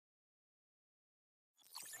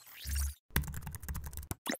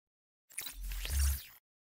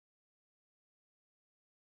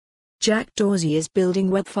Jack Dorsey is building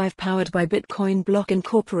Web5 powered by Bitcoin. Block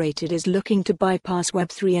Incorporated is looking to bypass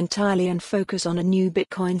Web3 entirely and focus on a new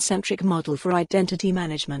Bitcoin-centric model for identity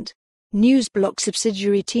management. NewsBlock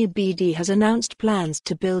subsidiary TBD has announced plans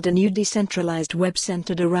to build a new decentralized web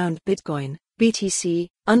centered around Bitcoin, BTC,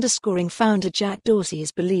 underscoring founder Jack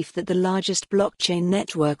Dorsey's belief that the largest blockchain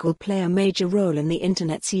network will play a major role in the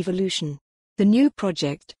Internet's evolution. The new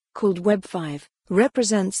project, called Web5,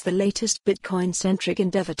 represents the latest Bitcoin-centric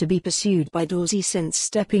endeavor to be pursued by Dorsey since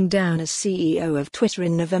stepping down as CEO of Twitter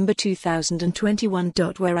in November 2021.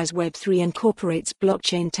 Whereas Web3 incorporates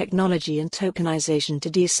blockchain technology and tokenization to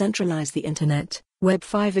decentralize the Internet,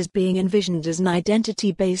 Web5 is being envisioned as an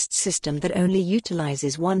identity-based system that only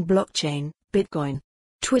utilizes one blockchain, Bitcoin.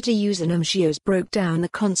 Twitter user Namshios broke down the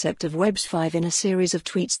concept of Web5 in a series of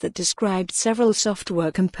tweets that described several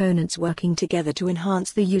software components working together to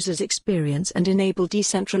enhance the user's experience and enable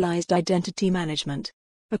decentralized identity management.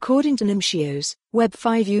 According to Namshios,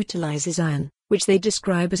 Web5 utilizes ION, which they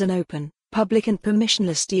describe as an open, public and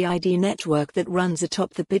permissionless DID network that runs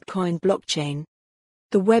atop the Bitcoin blockchain.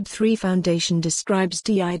 The Web3 Foundation describes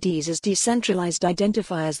DIDs as decentralized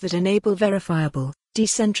identifiers that enable verifiable,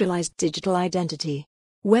 decentralized digital identity.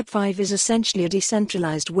 Web5 is essentially a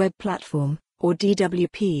decentralized web platform, or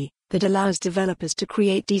DWP, that allows developers to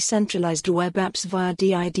create decentralized web apps via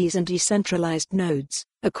DIDs and decentralized nodes,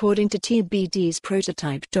 according to TBD's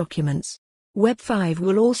prototype documents. Web5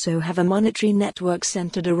 will also have a monetary network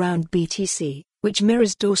centered around BTC, which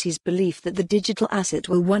mirrors Dorsey's belief that the digital asset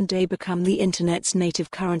will one day become the Internet's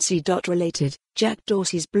native currency. Related, Jack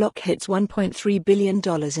Dorsey's block hits $1.3 billion in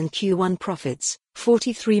Q1 profits,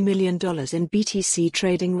 $43 million in BTC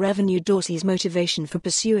trading revenue. Dorsey's motivation for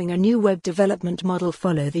pursuing a new web development model.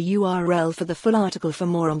 Follow the URL for the full article. For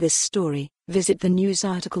more on this story, visit the news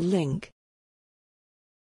article link.